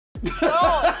No,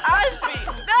 Ashby,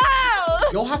 no!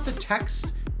 You'll have to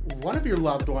text one of your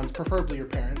loved ones, preferably your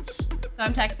parents.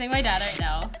 I'm texting my dad right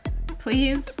now.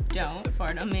 Please don't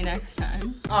fart on me next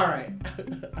time. All right,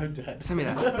 I'm dead. Send me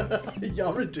that.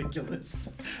 Y'all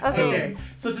ridiculous. Okay.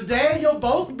 So today you'll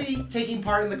both be taking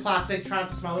part in the classic Try Not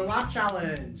to Smell or Laugh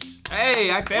challenge.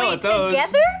 Hey, I fail Wait, at those.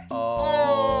 together?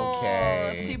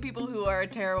 Oh, two people who are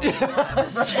terrible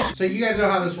at this. So you guys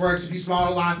know how this works. If you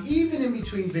smile or laugh, even in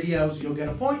between videos, you'll get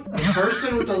a point. The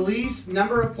person with the least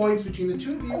number of points between the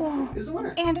two of you is the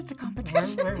winner. And it's a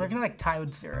competition. We're gonna like tie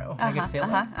with 0. I can feel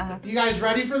it. You guys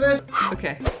ready for this?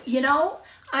 Okay. You know,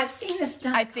 I've seen this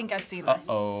done. I think I've seen this.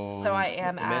 Uh-oh. So I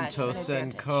am at Mentos an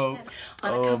and advantage. Coke.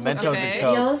 on a Oh, couple Mentos of and Okay.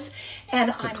 Coke. videos, and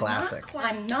a classic.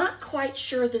 I'm not quite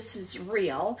sure this is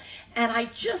real, and I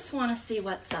just want to see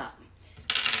what's up.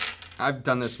 I've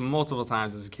done this multiple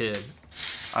times as a kid.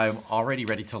 I'm already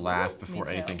ready to laugh before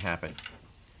too. anything happened.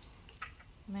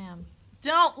 Ma'am.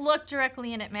 Don't look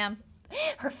directly in it, ma'am.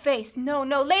 Her face. No,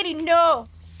 no, lady, no.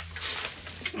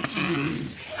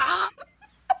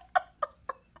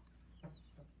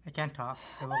 I can't talk.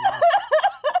 I will laugh.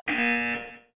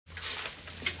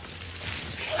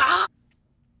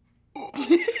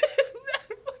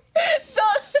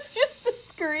 Just the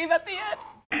scream at the end.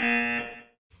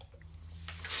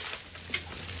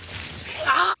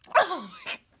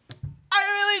 I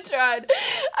really tried.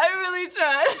 I really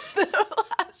tried. The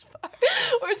last part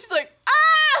where she's like,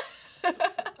 ah!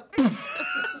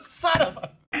 Son of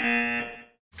a...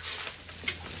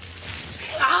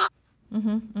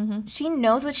 She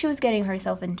knows what she was getting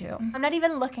herself into. I'm not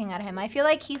even looking at him. I feel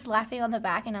like he's laughing on the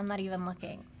back and I'm not even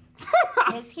looking.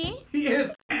 Is he? He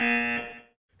is.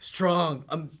 Strong.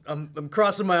 I'm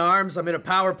crossing my arms. I'm in a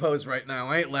power pose right now.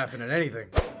 I ain't laughing at anything.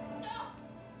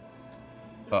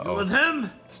 Uh-oh. You with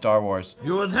him? Star Wars.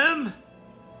 You with him?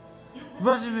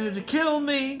 Brought him here to kill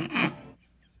me.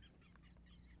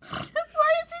 Why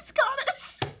is he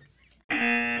Scottish?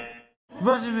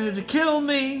 Brought him here to kill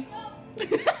me.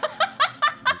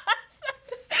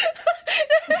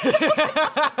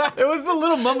 It was the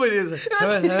little mumble. It was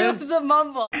the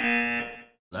mumble.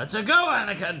 Let her go,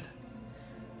 Anakin.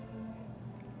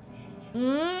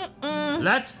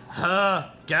 Let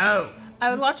her go.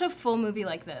 I would watch a full movie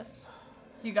like this.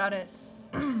 You got it.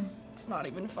 It's not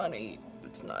even funny.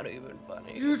 It's not even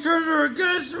funny. You turned her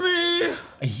against me.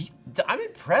 I'm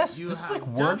impressed. This is like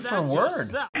word for word.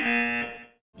 Yourself.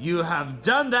 You have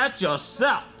done that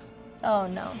yourself. Oh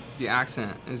no. The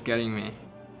accent is getting me.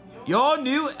 Your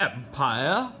new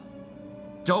empire.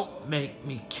 Don't make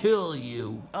me kill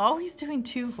you. Oh, he's doing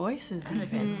 2 voices even.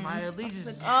 Anakin, my allegiance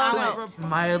is talent.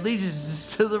 my allegiance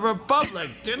is to the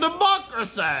Republic, to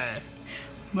democracy.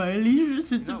 My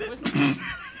allegiance is Not with me.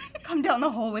 Come down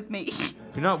the hole with me. If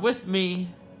you're not with me,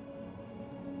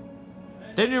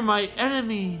 then you're my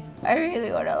enemy. I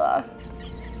really want to laugh.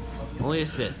 Only a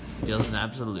Sith deals in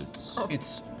absolutes.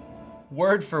 It's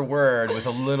word for word with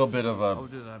a little bit of Oh, a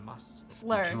dude, I must.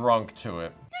 Slur. drunk to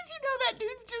it. Did you know that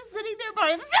dude's just sitting there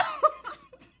by himself?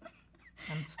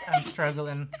 I'm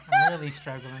struggling. I'm really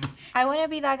struggling. I want to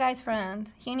be that guy's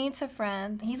friend. He needs a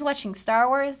friend. He's watching Star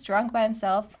Wars, drunk by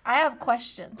himself. I have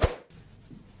questions.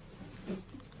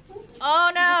 Oh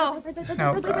no.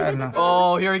 No, God, no.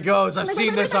 Oh, here he goes. I've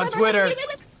seen this on Twitter.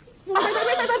 What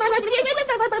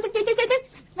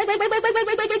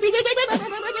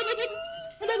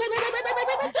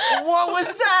was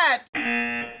that?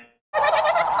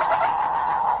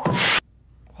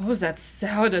 What was that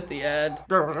sound at the end?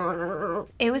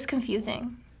 It was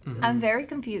confusing. I'm very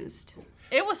confused.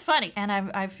 It was funny, and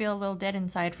I feel a little dead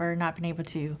inside for not being able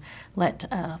to let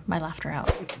my laughter out.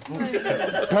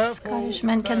 Scottish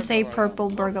men can say purple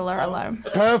burglar alarm.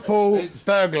 Purple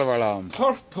burglar alarm.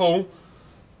 Purple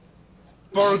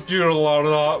burglar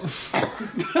alarm.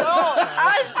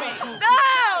 Ashby,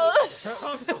 no!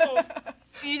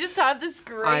 You just have this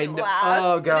great laugh.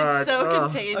 Oh God. It's so Oh,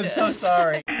 contagious. I'm so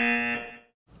sorry.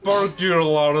 Burglar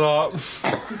alarm.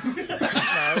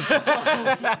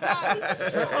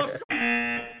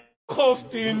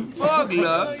 Kristine.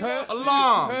 Bugler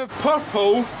alarm.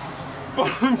 Purple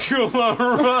burglar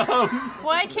alarm.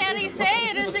 Why can't he say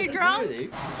it? Is he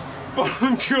drunk?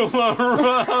 Burglar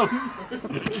alarm.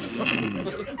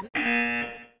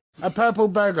 A purple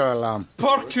burglar alarm.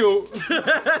 Purple.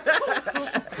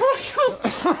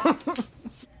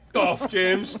 Off,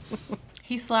 James.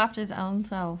 He slapped his own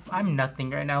self. I'm nothing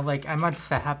right now. Like, I'm not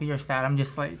happy or sad. I'm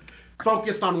just like,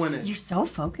 Focused on winning. You're so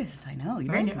focused. I know.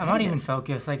 You're I'm not even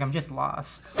focused. Like, I'm just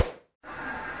lost.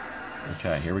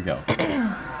 Okay, here we go.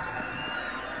 Can't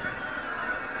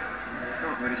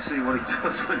really see what he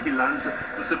does when he lands.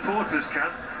 The supporters can.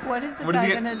 What is the What is guy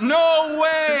he gonna get? No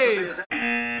way!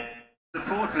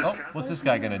 Oh, what's this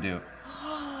guy gonna do?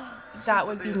 That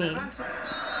would be me.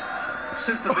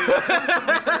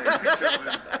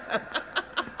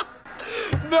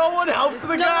 No one helps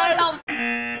the guy.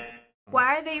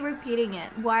 Why are they repeating it?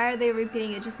 Why are they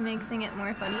repeating it? Just making it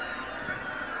more funny.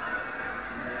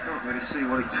 I can't really see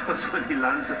what he does when he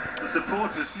lands. The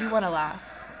supporters. You want to laugh?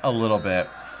 A little bit.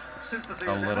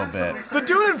 A little bit. The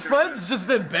dude in front's just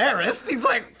embarrassed. He's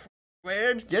like,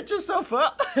 man, get yourself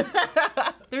up.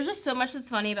 There's just so much that's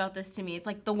funny about this to me. It's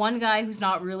like the one guy who's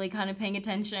not really kind of paying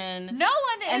attention. No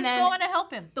one is going to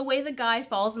help him. The way the guy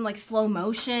falls in like slow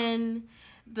motion,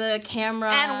 the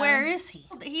camera. And where is he?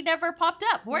 He never popped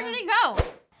up. Where did he go?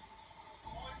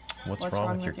 What's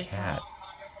wrong with your cat?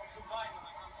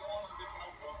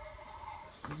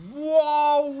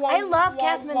 Whoa, I love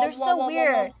cats, man. They're so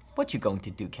weird. What you going to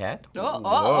do, cat?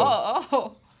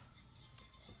 Oh.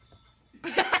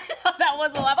 That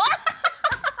was a level.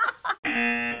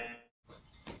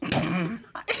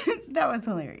 That was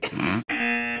hilarious.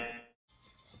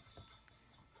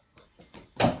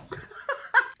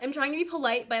 I'm trying to be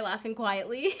polite by laughing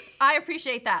quietly. I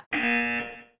appreciate that.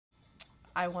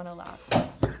 I want to laugh.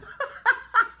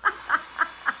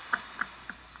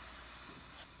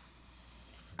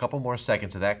 A couple more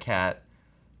seconds of that cat.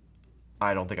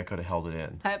 I don't think I could have held it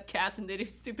in. I have cats and they do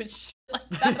stupid shit like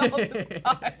that all the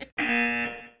time.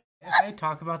 If I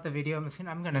talk about the video I'm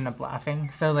gonna end up laughing.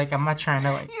 So like I'm not trying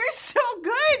to like. You're so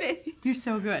good. You're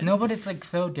so good. No, but it's like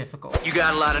so difficult. You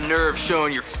got a lot of nerve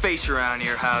showing your face around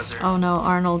here, Hauser. Oh no,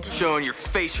 Arnold. Showing your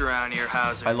face around here,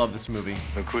 Hauser. I love this movie.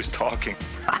 Look who's talking.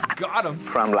 Got him.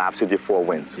 Crime laps with your 4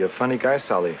 wins. You're a funny guy,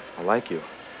 Sully. I like you.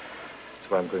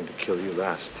 That's why I'm going to kill you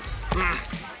last.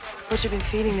 What you been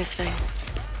feeding this thing?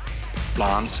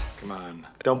 Blondes, come on.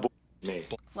 Don't me.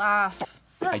 Laugh.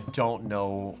 I don't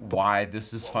know why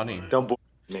this is funny. Don't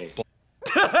me.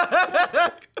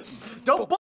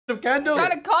 Don't him, Kendelle. Try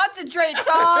to concentrate,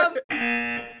 Tom.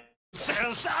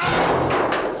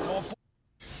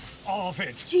 All of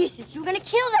it. Jesus, you're gonna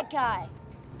kill that guy.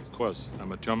 Of course,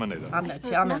 I'm a Terminator. I'm the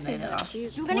Terminator.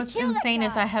 You're gonna What's kill insane that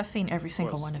is guy. I have seen every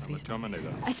single one of these.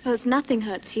 Terminator. I suppose nothing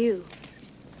hurts you.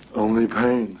 Only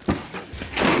pain.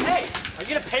 Hey, are you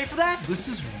gonna pay for that? This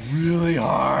is really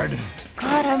hard.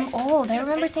 God, I'm old. I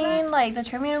remember seeing like the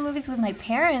Terminator movies with my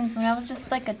parents when I was just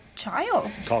like a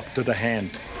child. Talk to the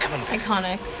hand. Come on.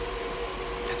 Iconic.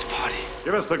 Let's party.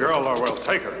 Give us the girl or we'll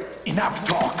take her. Enough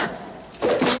talk.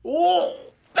 Oh,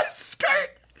 that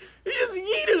skirt! He just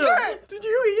yeeted him. Did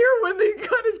you hear when they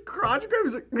got his crotch grab?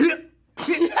 He's like,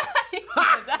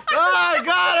 I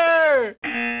got her!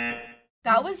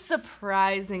 That was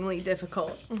surprisingly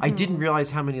difficult. I didn't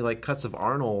realize how many like cuts of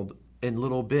Arnold in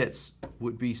little bits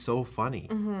would be so funny.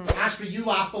 Ashby, you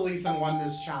laughed the least and won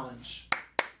this challenge.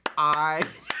 I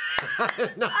We can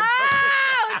let it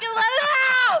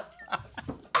out!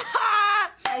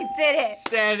 I did it.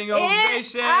 Standing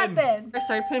ovation. It happened. I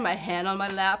started putting my hand on my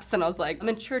laps and I was like, I'm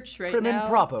in church right Prim now. and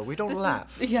proper. We don't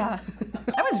laugh. Yeah.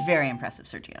 That was very impressive,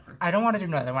 Sergio. I don't want to do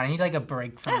another one. I need like a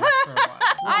break from this for a while.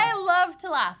 I love to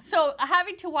laugh. So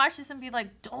having to watch this and be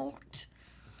like, don't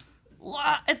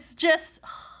laugh. It's just...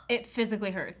 It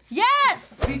physically hurts.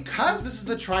 Yes! Because this is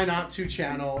the Try Not To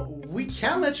channel, we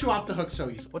can't let you off the hook so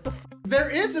easy. What the f? There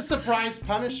is a surprise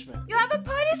punishment. You have a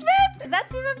punishment?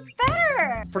 That's even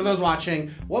better. For those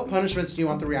watching, what punishments do you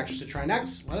want the reactors to try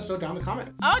next? Let us know down in the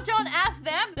comments. Oh, don't ask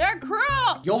them. They're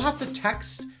cruel. You'll have to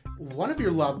text one of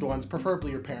your loved ones,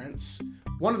 preferably your parents,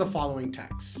 one of the following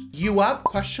texts. You up?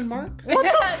 Question mark? What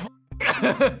the f?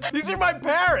 These are my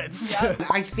parents.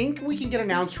 I think we can get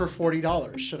an ounce for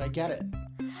 $40. Should I get it?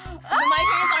 My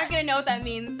parents aren't gonna know what that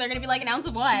means. They're gonna be like, an ounce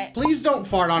of what? Please don't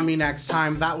fart on me next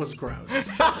time. That was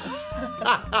gross.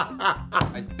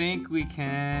 I think we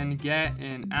can get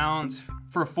an ounce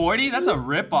for 40. That's a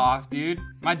ripoff, dude.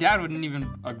 My dad wouldn't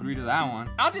even agree to that one.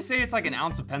 I'll just say it's like an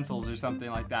ounce of pencils or something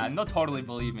like that, and they'll totally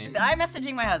believe me. I'm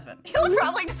messaging my husband. He'll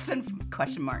probably just send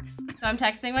question marks. So I'm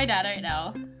texting my dad right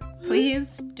now.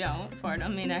 Please don't fart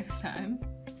on me next time.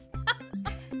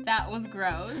 That was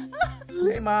gross.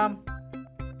 Hey, Mom.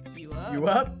 You up? You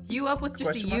up? You up with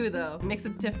just Question a you, mark? though. Makes a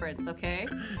difference, okay?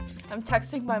 I'm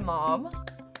texting my mom.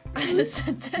 I just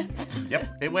sent it. Yep,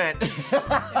 it went.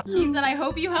 He said, I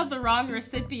hope you have the wrong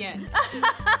recipient.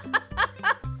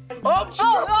 Oh, she's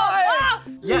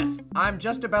replying! Yes, I'm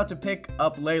just about to pick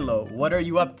up Laylo. What are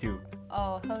you up to?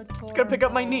 Oh, how Gonna pick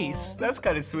up my niece. That's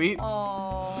kind of sweet.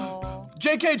 Oh.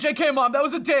 JK, Mom, that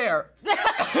was a dare.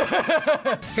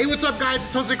 Hey, what's up, guys?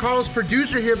 It's Josecarlos,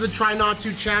 producer here of the Try Not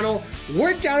To channel.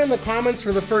 We're down in the comments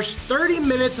for the first 30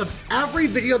 minutes of every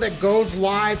video that goes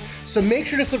live, so make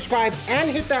sure to subscribe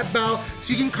and hit that bell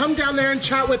so you can come down there and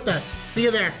chat with us. See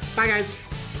you there. Bye, guys.